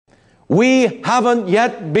We haven't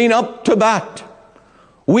yet been up to bat.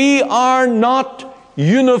 We are not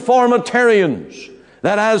uniformitarians,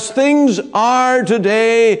 that as things are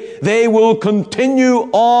today, they will continue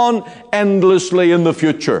on endlessly in the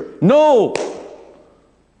future. No!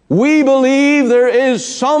 We believe there is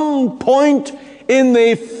some point in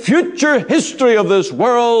the future history of this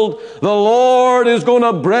world, the Lord is going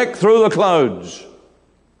to break through the clouds.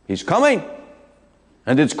 He's coming.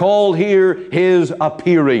 And it's called here His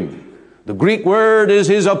appearing. The Greek word is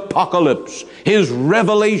His apocalypse, His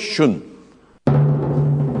revelation.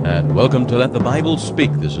 And welcome to Let the Bible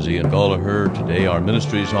Speak. This is Ian Gallagher. Today our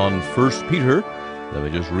ministry is on 1 Peter. Let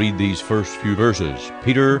me just read these first few verses.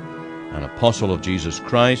 Peter, an apostle of Jesus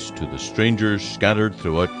Christ, to the strangers scattered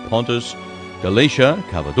throughout Pontus, Galatia,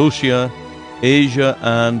 Cappadocia, Asia,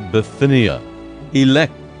 and Bithynia,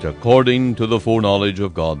 elect according to the foreknowledge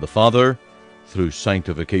of God the Father, through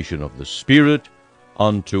sanctification of the Spirit,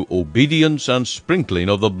 unto obedience and sprinkling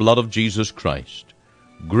of the blood of Jesus Christ.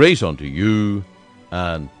 Grace unto you,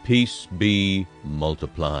 and peace be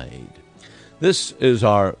multiplied. This is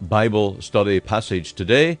our Bible study passage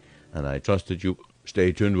today, and I trust that you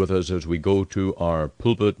stay tuned with us as we go to our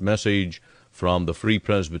pulpit message from the Free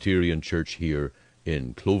Presbyterian Church here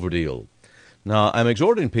in Cloverdale. Now, I'm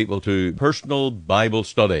exhorting people to personal Bible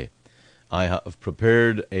study. I have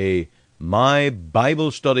prepared a My Bible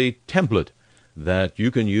Study template that you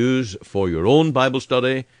can use for your own Bible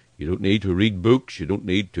study. You don't need to read books. You don't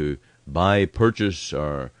need to purchase,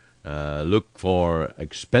 or look for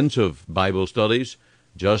expensive Bible studies.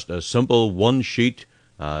 Just a simple one-sheet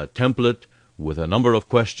template with a number of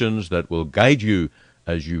questions that will guide you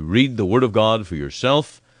as you read the Word of God for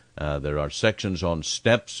yourself. There are sections on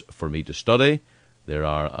steps for me to study. There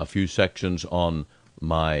are a few sections on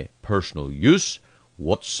my personal use,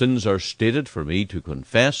 what sins are stated for me to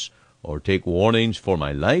confess or take warnings for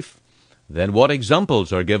my life, then what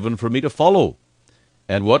examples are given for me to follow,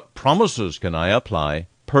 and what promises can I apply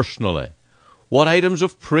personally, what items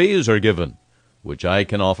of praise are given, which I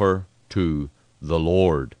can offer to the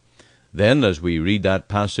Lord. Then, as we read that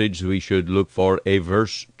passage, we should look for a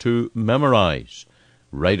verse to memorize.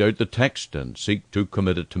 Write out the text and seek to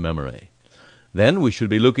commit it to memory. Then we should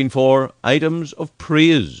be looking for items of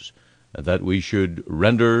praise that we should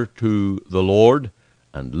render to the Lord,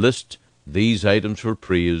 and list these items for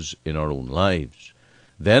praise in our own lives.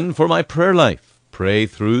 Then for my prayer life, pray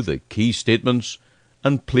through the key statements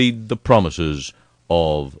and plead the promises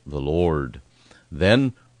of the Lord.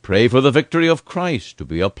 Then pray for the victory of Christ to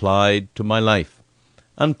be applied to my life,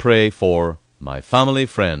 and pray for my family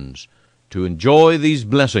friends to enjoy these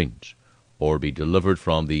blessings or be delivered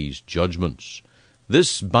from these judgments.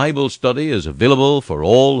 This Bible study is available for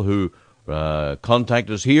all who contact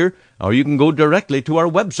us here, or you can go directly to our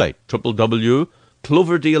website,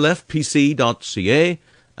 www.cloverdalefpc.ca,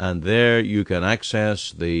 and there you can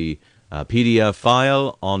access the PDF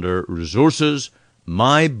file under Resources,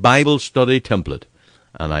 My Bible Study Template.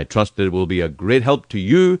 And I trust it will be a great help to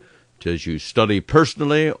you as you study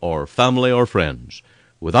personally or family or friends.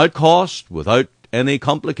 Without cost, without any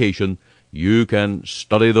complication, you can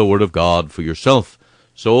study the Word of God for yourself.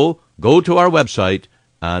 So go to our website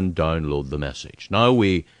and download the message. Now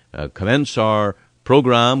we commence our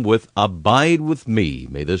program with Abide With Me.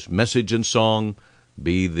 May this message and song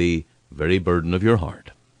be the very burden of your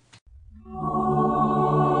heart.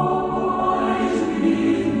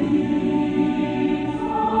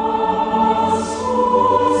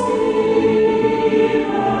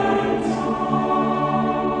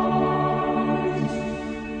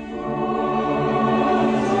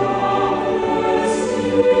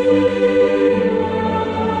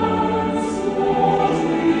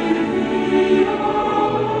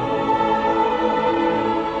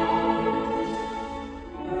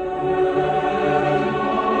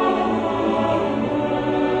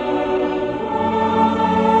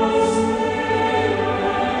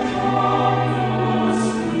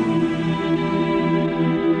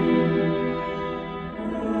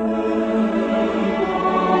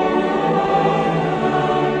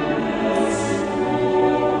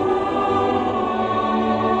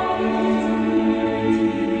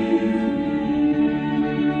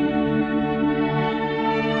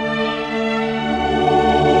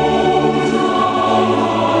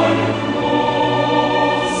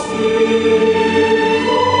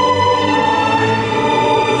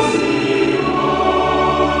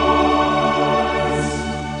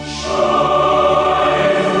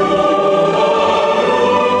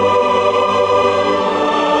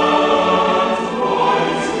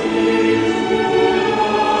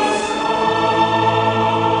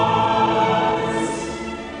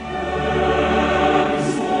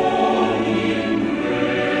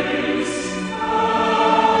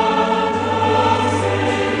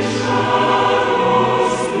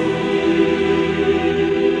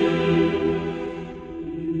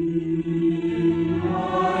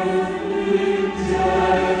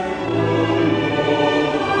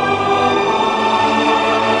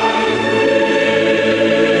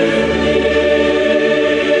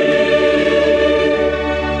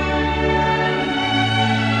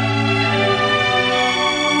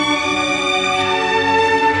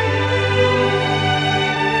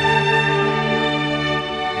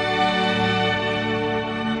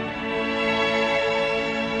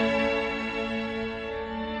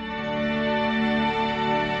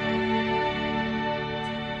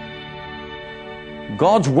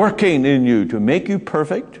 God's working in you to make you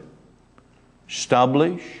perfect,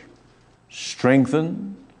 establish,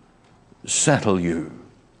 strengthen, settle you.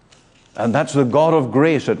 And that's the God of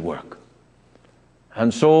grace at work.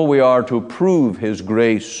 And so we are to prove His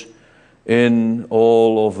grace in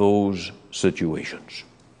all of those situations.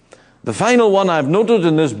 The final one I've noted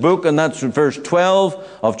in this book, and that's in verse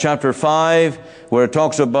 12 of chapter 5, where it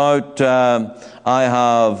talks about, I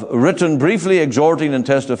have written briefly exhorting and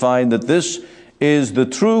testifying that this is the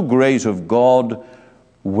true grace of God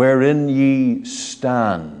wherein ye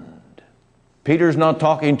stand. Peter's not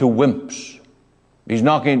talking to wimps. He's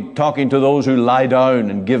not talking to those who lie down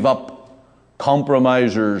and give up,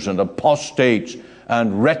 compromisers and apostates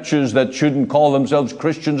and wretches that shouldn't call themselves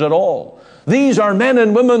Christians at all. These are men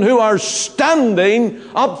and women who are standing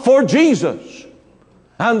up for Jesus.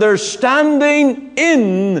 And they're standing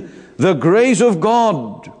in the grace of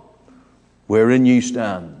God wherein ye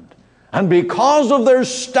stand. And because of their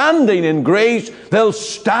standing in grace, they'll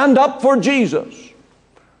stand up for Jesus.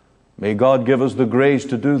 May God give us the grace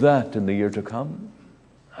to do that in the year to come.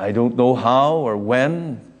 I don't know how or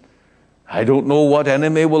when. I don't know what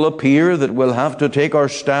enemy will appear that will have to take our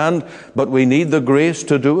stand, but we need the grace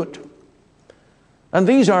to do it. And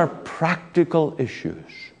these are practical issues.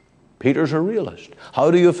 Peter's a realist. How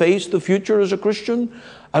do you face the future as a Christian?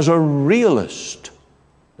 As a realist.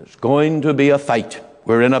 It's going to be a fight.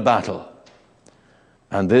 We're in a battle.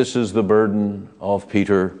 And this is the burden of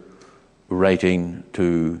Peter writing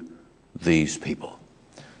to these people.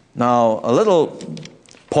 Now, a little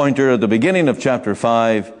pointer at the beginning of chapter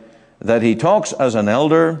 5, that he talks as an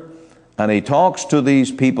elder, and he talks to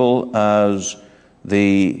these people as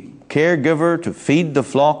the caregiver to feed the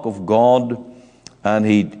flock of God, and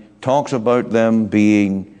he talks about them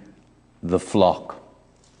being the flock,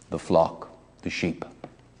 the sheep.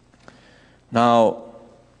 Now,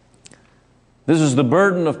 this is the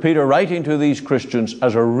burden of Peter writing to these Christians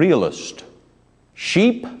as a realist.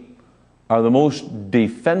 Sheep are the most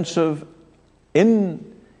defensive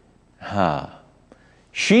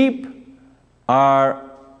Sheep are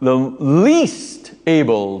the least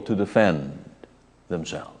able to defend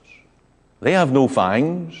themselves. They have no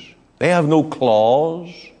fangs. They have no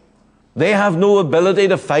claws. They have no ability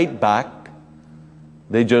to fight back.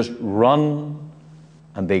 They just run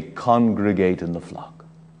and they congregate in the flock.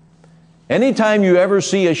 Anytime you ever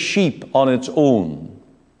see a sheep on its own,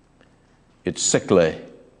 it's sickly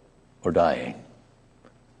or dying.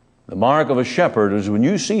 The mark of a shepherd is when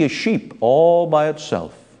you see a sheep all by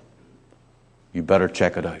itself, you better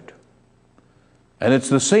check it out. And it's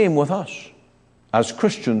the same with us as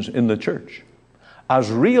Christians in the church. As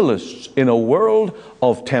realists in a world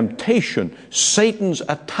of temptation, Satan's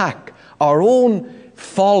attack, our own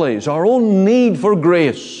follies, our own need for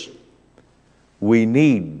grace, we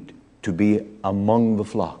need to be among the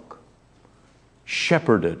flock,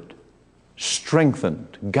 shepherded,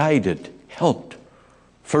 strengthened, guided, helped,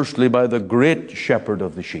 firstly by the great shepherd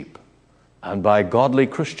of the sheep and by godly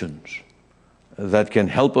Christians that can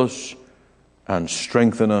help us and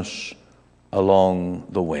strengthen us along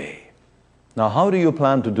the way. Now, how do you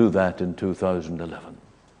plan to do that in 2011?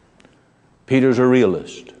 Peter's a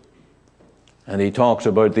realist, and he talks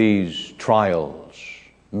about these trials,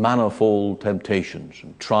 manifold temptations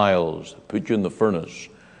and trials that put you in the furnace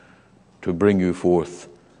to bring you forth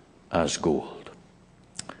as gold.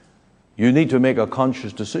 You need to make a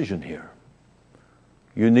conscious decision here.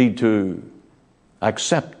 You need to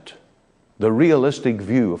accept the realistic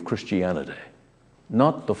view of Christianity,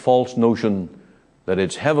 not the false notion that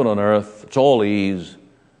it's heaven on earth, it's all ease,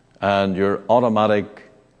 and your automatic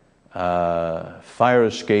fire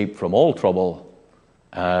escape from all trouble,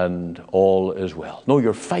 and all is well. No,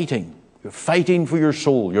 you're fighting. You're fighting for your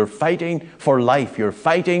soul. You're fighting for life. You're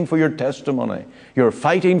fighting for your testimony. You're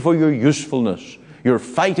fighting for your usefulness. You're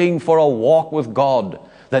fighting for a walk with God,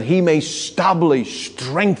 that He may establish,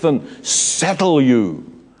 strengthen, settle you.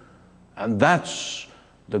 And that's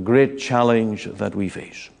the great challenge that we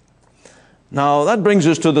face. Now, that brings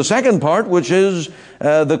us to the second part, which is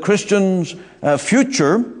the Christian's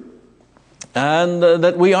future, and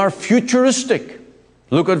that we are futuristic.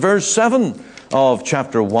 Look at verse 7 of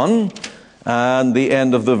chapter 1 and the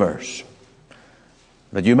end of the verse.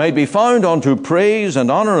 That you may be found unto praise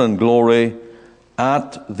and honor and glory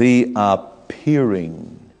at the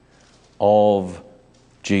appearing of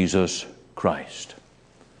Jesus Christ.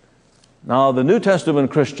 Now, the New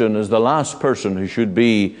Testament Christian is the last person who should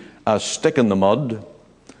be a stick in the mud.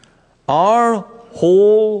 Our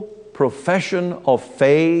whole profession of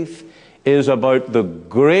faith is about the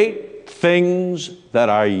great things that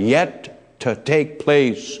are yet to take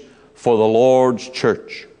place for the Lord's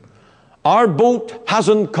church. Our boat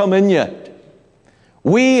hasn't come in yet.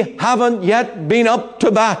 We haven't yet been up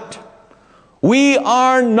to bat. We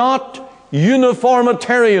are not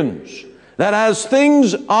uniformitarians, that as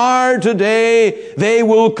things are today, they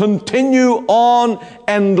will continue on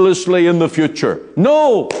endlessly in the future.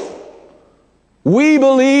 No! We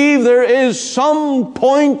believe there is some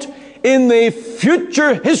point in the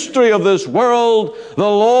future history of this world, the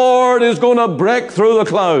Lord is going to break through the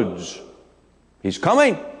clouds. He's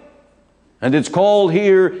coming. And it's called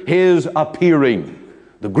here His appearing.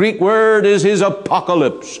 The Greek word is His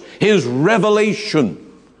apocalypse, His revelation.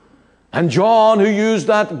 And John, who used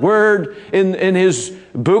that word in his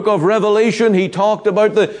book of Revelation, he talked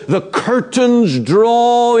about the curtains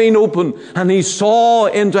drawing open, and he saw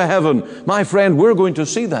into heaven. My friend, we're going to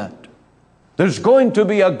see that. There's going to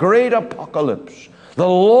be a great apocalypse. The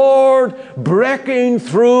Lord breaking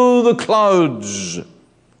through the clouds.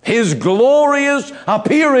 His glorious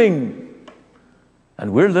appearing.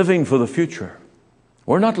 And we're living for the future.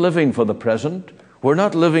 We're not living for the present. We're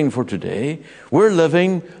not living for today. We're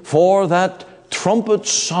living for that trumpet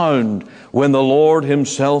sound when the Lord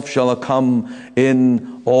Himself shall come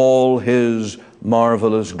in all His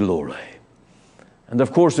marvelous glory. And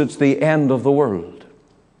of course, it's the end of the world.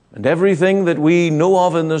 And everything that we know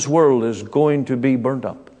of in this world is going to be burnt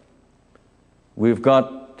up. We've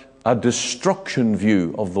got a destruction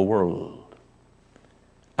view of the world.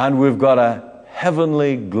 And we've got a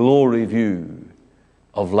heavenly glory view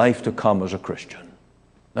of life to come as a Christian.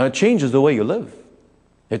 Now, it changes the way you live.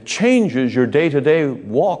 It changes your day-to-day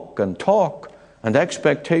walk and talk and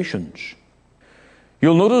expectations.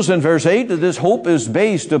 You'll notice in verse 8 that this hope is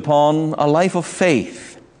based upon a life of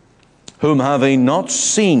faith, whom having not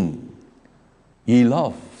seen, ye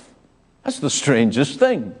love. That's the strangest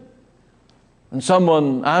thing. And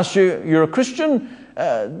someone asks you, you're a Christian,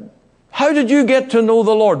 how did you get to know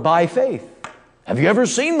the Lord? By faith. Have you ever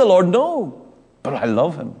seen the Lord? No, but I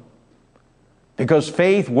love Him. Because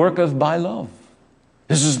faith worketh by love.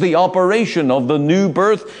 This is the operation of the new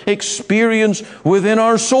birth experience within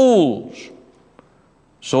our souls.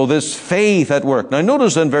 So this faith at work. Now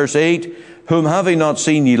notice in verse 8, whom having not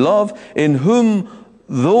seen ye love, in whom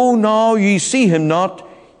though now ye see Him not,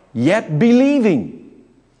 yet believing.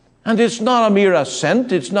 And it's not a mere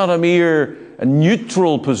assent, it's not a mere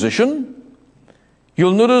neutral position.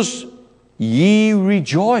 You'll notice, ye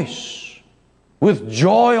rejoice with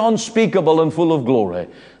joy unspeakable and full of glory.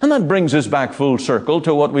 And that brings us back full circle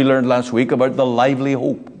to what we learned last week about the lively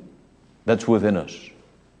hope that's within us.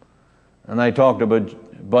 And I talked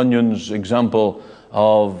about Bunyan's example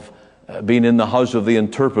of being in the house of the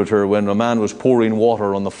interpreter when a man was pouring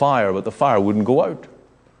water on the fire, but the fire wouldn't go out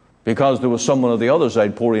because there was someone on the other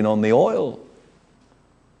side pouring on the oil.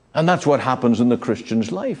 And that's what happens in the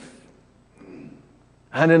Christian's life.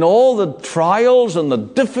 And in all the trials and the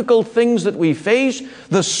difficult things that we face,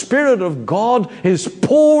 the Spirit of God is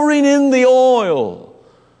pouring in the oil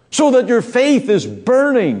so that your faith is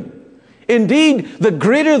burning. Indeed, the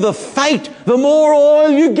greater the fight, the more oil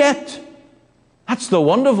you get. That's the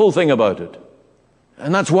wonderful thing about it.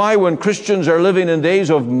 And that's why when Christians are living in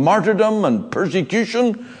days of martyrdom and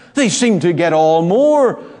persecution, they seem to get all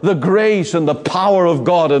more the grace and the power of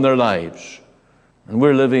God in their lives. And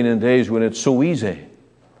we're living in days when it's so easy.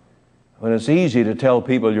 When it's easy to tell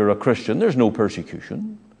people you're a Christian, there's no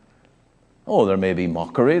persecution. Oh, there may be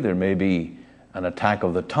mockery, there may be an attack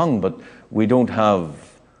of the tongue, but we don't have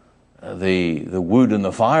the wood and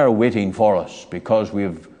the fire waiting for us because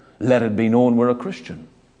we've let it be known we're a Christian.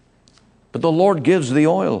 But the Lord gives the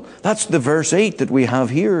oil. That's the verse 8 that we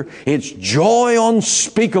have here. It's joy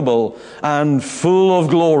unspeakable and full of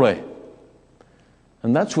glory.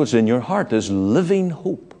 And that's what's in your heart, is living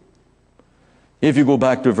hope. If you go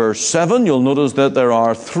back to verse 7, you'll notice that there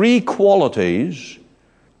are three qualities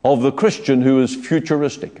of the Christian who is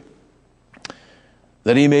futuristic.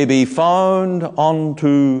 That he may be found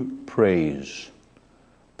unto praise.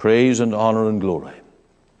 Praise and honor and glory.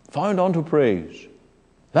 Found unto praise.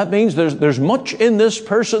 That means there's much in this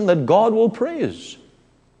person that God will praise.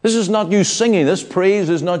 This is not you singing. This praise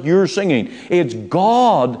is not your singing. It's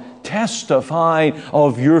God testifying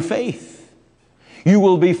of your faith. You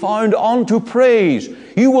will be found unto praise.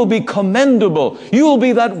 You will be commendable. You will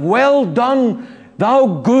be that well done,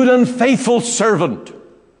 thou good and faithful servant.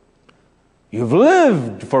 You've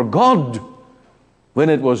lived for God when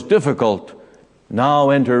it was difficult.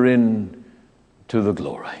 Now enter into the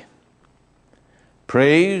glory.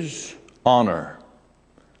 Praise, honor.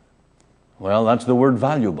 Well, that's the word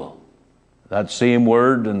valuable. That same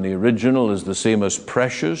word in the original is the same as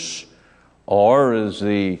precious, or as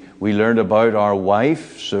we learned about our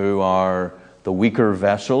wives who are the weaker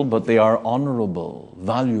vessel, but they are honorable,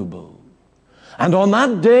 valuable. And on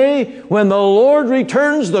that day, when the Lord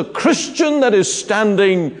returns, the Christian that is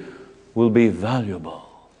standing will be valuable,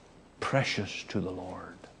 precious to the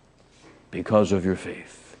Lord, because of your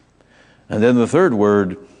faith. And then the third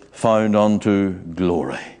word, found unto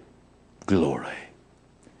glory. Glory.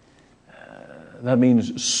 That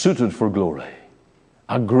means suited for glory,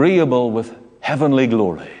 agreeable with heavenly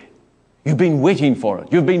glory. You've been waiting for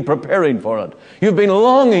it. You've been preparing for it. You've been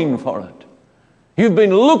longing for it. You've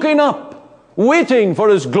been looking up, waiting for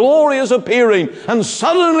His glorious appearing. And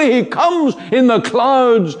suddenly He comes in the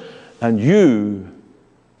clouds, and you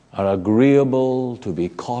are agreeable to be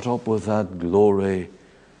caught up with that glory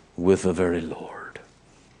with the very Lord.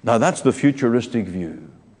 Now that's the futuristic view.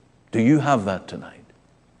 Do you have that tonight?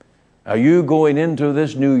 Are you going into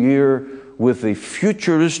this new year with the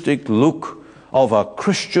futuristic look of a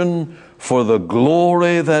Christian for the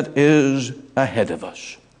glory that is ahead of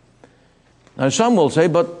us? Now some will say,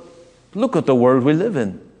 but look at the world we live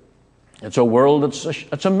in. It's a world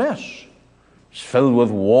that's a mess. It's filled with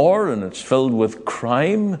war and it's filled with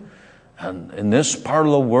crime. And in this part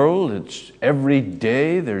of the world, it's every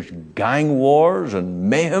day there's gang wars and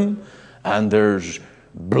mayhem, and there's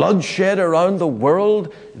bloodshed around the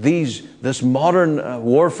world. This modern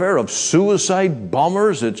warfare of suicide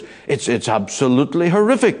bombers, it's absolutely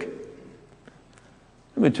horrific.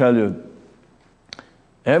 Let me tell you,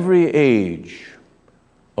 every age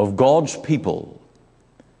of God's people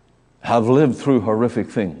have lived through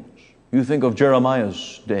horrific things. You think of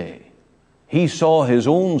Jeremiah's day. He saw his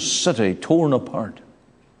own city torn apart.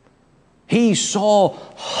 He saw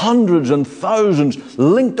hundreds and thousands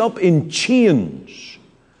linked up in chains,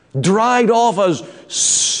 dragged off as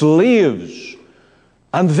slaves.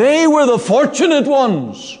 And they were the fortunate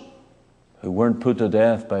ones who weren't put to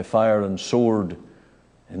death by fire and sword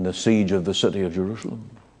in the siege of the city of Jerusalem.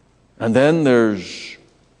 And then there's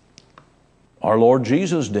our Lord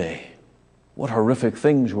Jesus' day. What horrific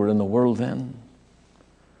things were in the world then.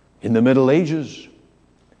 In the Middle Ages,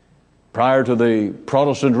 prior to the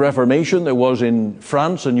Protestant Reformation, there was in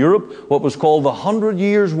France and Europe what was called the 100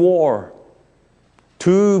 Years' War.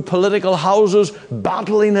 Two political houses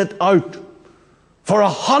battling it out for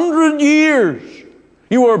 100 years.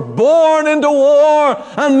 You were born into war,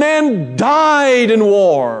 and men died in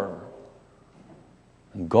war.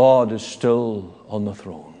 And God is still on the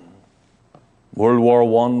throne. World War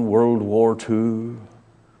I, World War II,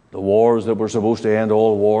 the wars that were supposed to end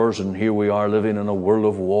all wars, and here we are living in a world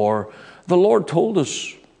of war. The Lord told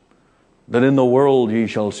us that in the world ye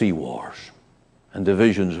shall see wars and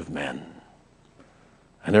divisions of men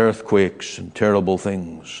and earthquakes and terrible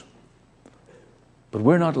things. But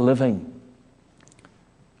we're not living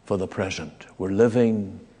for the present. We're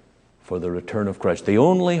living for the return of Christ. The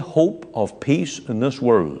only hope of peace in this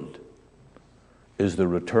world is the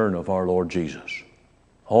return of our Lord Jesus.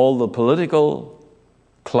 All the political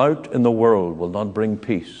clout in the world will not bring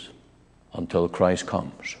peace until Christ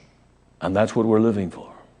comes. And that's what we're living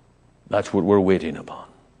for. That's what we're waiting upon.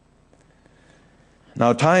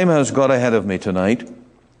 Now, time has got ahead of me tonight,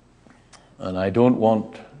 and I don't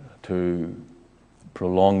want to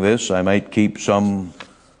prolong this. I might keep some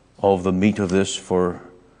of the meat of this for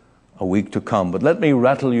a week to come. But let me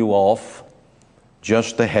rattle you off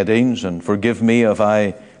just the headings, and forgive me if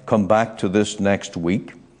I come back to this next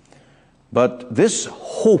week. But this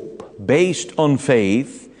hope based on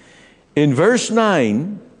faith, in verse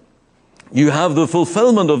 9, you have the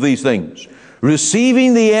fulfillment of these things.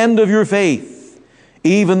 Receiving the end of your faith,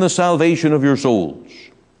 even the salvation of your souls.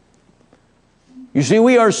 You see,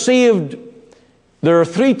 we are saved. There are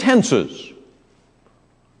three tenses.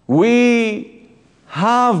 We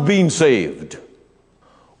have been saved.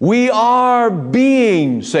 We are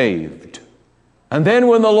being saved. And then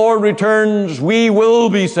when the Lord returns, we will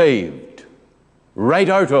be saved right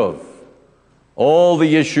out of all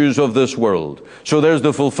the issues of this world. So there's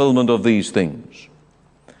the fulfillment of these things.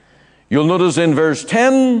 You'll notice in verse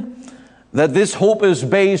 10 that this hope is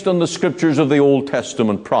based on the scriptures of the Old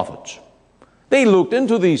Testament prophets. They looked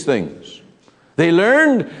into these things. They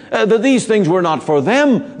learned that these things were not for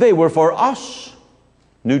them, they were for us,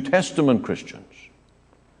 New Testament Christians.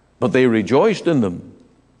 But they rejoiced in them.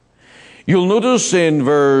 You'll notice in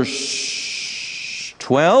verse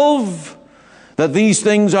 12 that these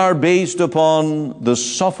things are based upon the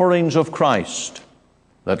sufferings of Christ,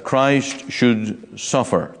 that Christ should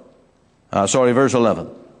suffer. Verse 11.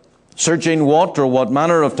 Searching what or what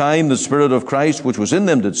manner of time the Spirit of Christ which was in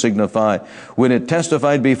them did signify, when it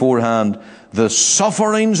testified beforehand the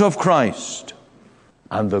sufferings of Christ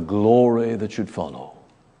and the glory that should follow.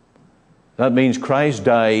 That means Christ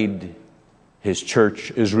died His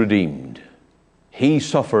church is redeemed. He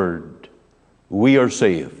suffered. We are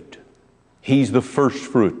saved. He's the first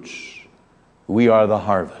fruits. We are the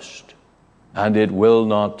harvest. And it will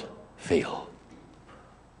not fail.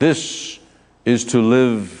 This is to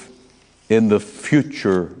live in the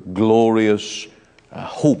future glorious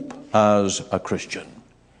hope as a Christian.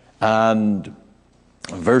 And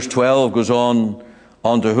verse 12 goes on,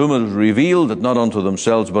 unto whom it was revealed that not unto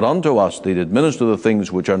themselves but unto us they did minister the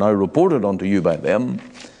things which are now reported unto you by them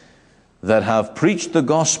that have preached the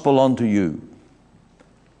gospel unto you.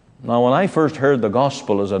 Now, when I first heard the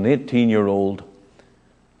gospel as an 18-year-old,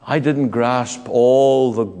 I didn't grasp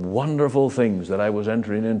all the wonderful things that I was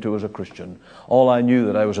entering into as a Christian. All I knew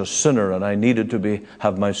that I was a sinner and I needed to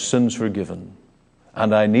have my sins forgiven.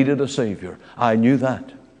 And I needed a Savior. I knew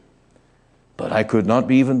that. But I could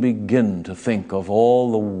not even begin to think of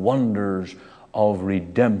all the wonders of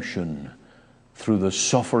redemption through the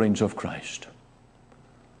sufferings of Christ.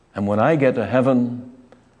 And when I get to heaven,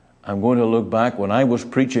 I'm going to look back. When I was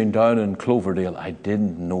preaching down in Cloverdale, I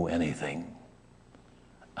didn't know anything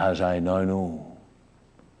as I now know.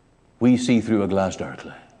 We see through a glass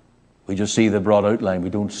darkly. We just see the broad outline. We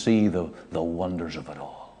don't see the wonders of it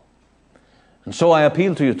all. And so I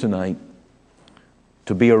appeal to you tonight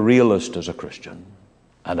to be a realist as a Christian.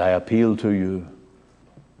 And I appeal to you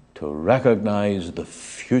to recognize the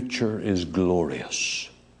future is glorious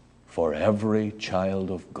for every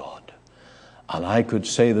child of God. And I could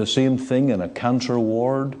say the same thing in a cancer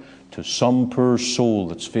ward to some poor soul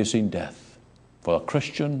that's facing death. For a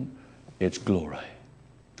Christian, it's glory.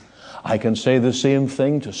 I can say the same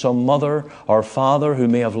thing to some mother or father who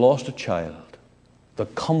may have lost a child. The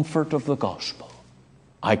comfort of the gospel.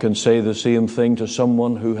 I can say the same thing to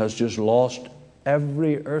someone who has just lost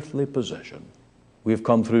every earthly possession. We've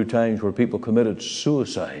come through times where people committed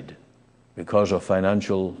suicide because of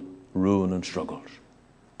financial ruin and struggles.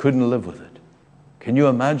 Couldn't live with it. Can you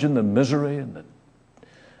imagine the misery and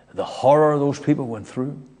the horror those people went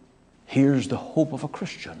through? Here's the hope of a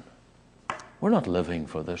Christian. We're not living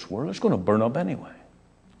for this world. It's going to burn up anyway.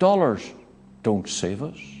 Dollars don't save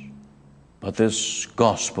us. But this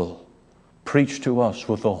gospel preached to us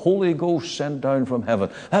with the Holy Ghost sent down from heaven.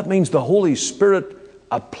 That means the Holy Spirit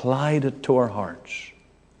applied it to our hearts.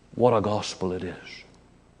 What a gospel it is.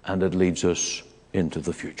 And it leads us into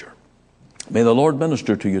the future. May the Lord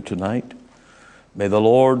minister to you tonight. May the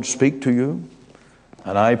Lord speak to you.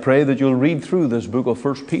 And I pray that you'll read through this book of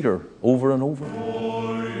 1 Peter over and over.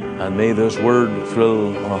 And may this word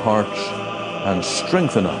thrill our hearts and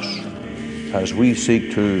strengthen us as we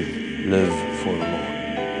seek to live for the Lord.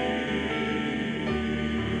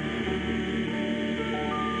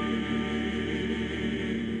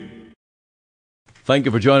 Thank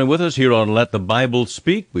you for joining with us here on Let the Bible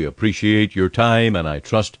Speak. We appreciate your time, and I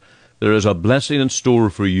trust there is a blessing in store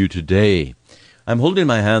for you today. I'm holding in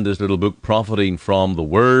my hand this little book, Profiting from the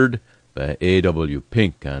Word, by A.W.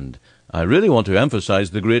 Pink, and I really want to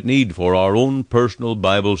emphasize the great need for our own personal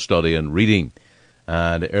Bible study and reading.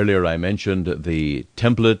 And earlier I mentioned the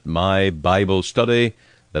template, My Bible Study,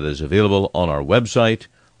 that is available on our website,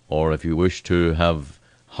 or if you wish to have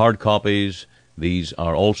hard copies, these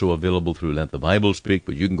are also available through Let the Bible Speak,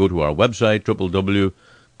 but you can go to our website,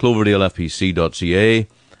 www.cloverdalefpc.ca,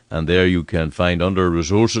 and there you can find under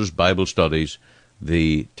Resources, Bible Studies,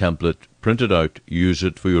 the template printed out. Use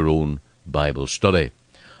it for your own Bible study.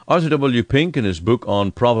 Arthur W. Pink, in his book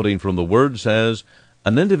on Profiting from the Word, says,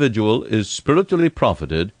 an individual is spiritually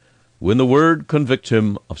profited when the Word convicts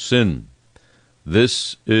him of sin.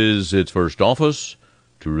 This is its first office,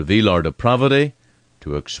 to reveal our depravity,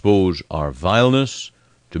 to expose our vileness,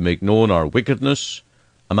 to make known our wickedness.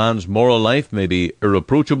 A man's moral life may be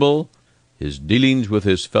irreproachable, his dealings with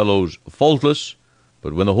his fellows faultless,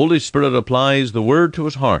 but when the Holy Spirit applies the Word to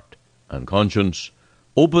his heart and conscience,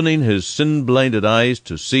 opening his sin-blinded eyes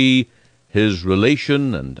to see his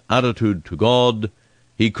relation and attitude to God,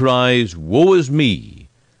 he cries, Woe is me,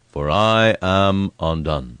 for I am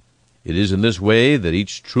undone. It is in this way that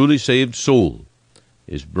each truly saved soul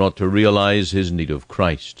is brought to realize his need of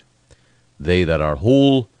Christ. They that are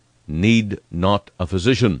whole need not a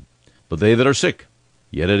physician, but they that are sick.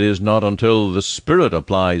 Yet it is not until the Spirit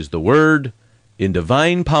applies the Word in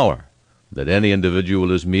divine power that any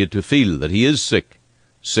individual is made to feel that he is sick,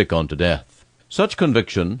 sick unto death. Such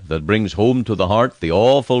conviction that brings home to the heart the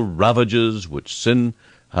awful ravages which sin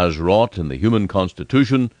has wrought in the human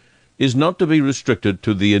constitution is not to be restricted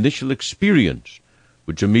to the initial experience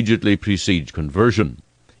which immediately precedes conversion.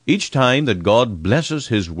 Each time that God blesses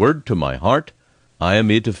His Word to my heart, I am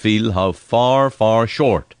made to feel how far, far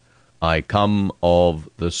short I come of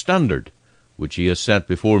the standard which He has set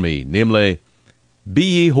before me, namely, Be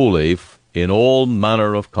ye holy in all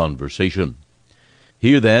manner of conversation.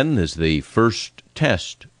 Here then is the first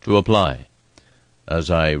test to apply.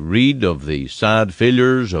 As I read of the sad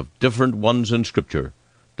failures of different ones in Scripture,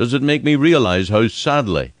 does it make me realize how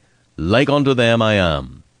sadly like unto them I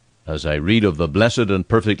am? As I read of the blessed and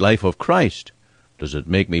perfect life of Christ, does it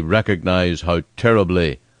make me recognize how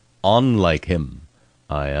terribly unlike him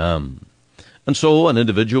I am? And so an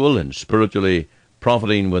individual in spiritually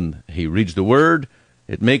profiting, when he reads the Word,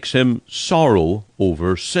 it makes him sorrow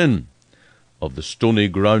over sin. Of the stony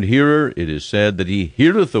ground hearer it is said that he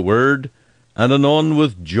heareth the Word, and anon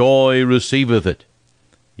with joy receiveth it.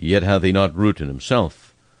 Yet hath he not root in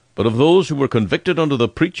himself. But of those who were convicted under the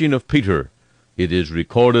preaching of Peter, it is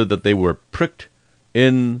recorded that they were pricked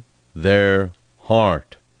in their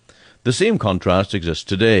heart. The same contrast exists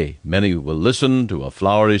today. Many will listen to a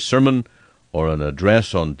flowery sermon or an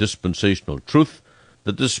address on dispensational truth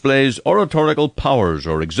that displays oratorical powers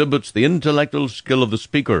or exhibits the intellectual skill of the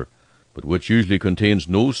speaker, but which usually contains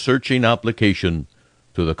no searching application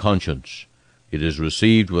to the conscience. It is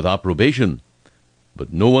received with approbation,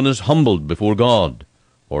 but no one is humbled before God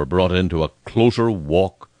or brought into a closer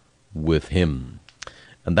walk with him.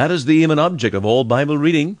 And that is the aim and object of all Bible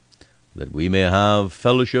reading, that we may have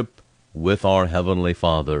fellowship with our Heavenly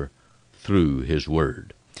Father through his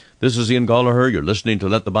Word. This is Ian Gallagher. You're listening to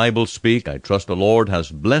Let the Bible Speak. I trust the Lord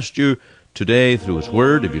has blessed you today through his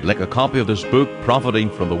Word. If you'd like a copy of this book,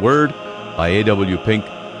 Profiting from the Word, by A.W. Pink,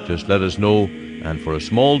 just let us know. And for a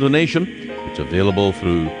small donation, it's available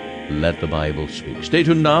through Let the Bible Speak. Stay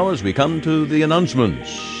tuned now as we come to the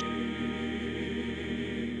announcements.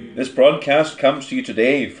 This broadcast comes to you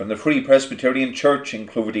today from the Free Presbyterian Church in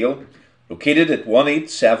Cloverdale, located at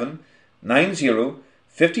 18790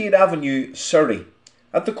 58th Avenue, Surrey,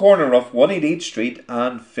 at the corner of 188th Street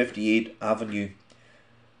and 58th Avenue.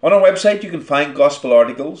 On our website you can find gospel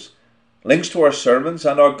articles, links to our sermons,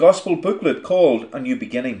 and our gospel booklet called A New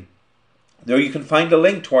Beginning. There you can find a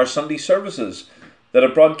link to our Sunday services that are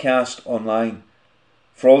broadcast online.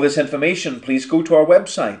 For all this information, please go to our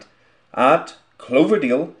website at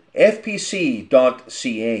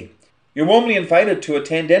cloverdalefpc.ca. You're warmly invited to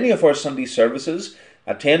attend any of our Sunday services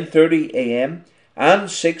at 10:30 a.m.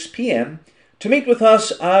 and 6 p.m. to meet with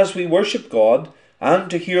us as we worship God and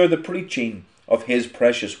to hear the preaching of his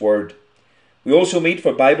precious word. We also meet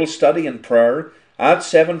for Bible study and prayer at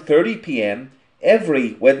 7:30 p.m.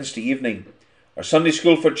 every Wednesday evening. Our Sunday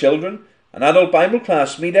School for Children and Adult Bible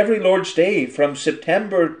class meet every Lord's Day from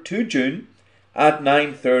September to June at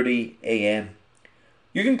 9:30 a.m.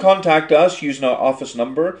 You can contact us using our office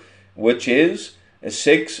number, which is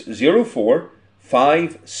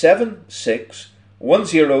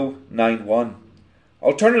 604-576-1091.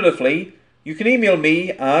 Alternatively, you can email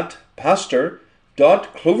me at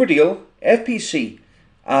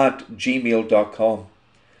pastor.cloverdalefpc@gmail.com.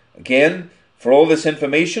 Again, for all this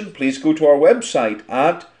information, please go to our website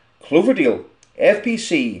at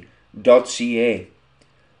cloverdalefpc.ca.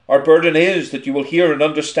 Our burden is that you will hear and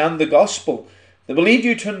understand the gospel that will lead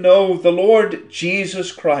you to know the Lord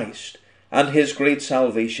Jesus Christ and his great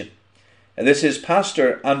salvation. And this is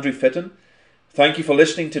Pastor Andrew Fitton. Thank you for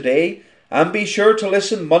listening today, and be sure to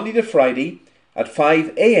listen Monday to Friday at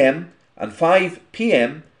 5 a.m. and 5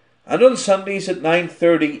 p.m. and on Sundays at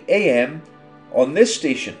 9:30 a.m. on this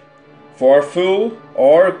station for our full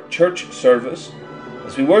or church service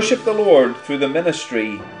as we worship the Lord through the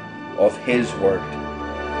ministry of his word.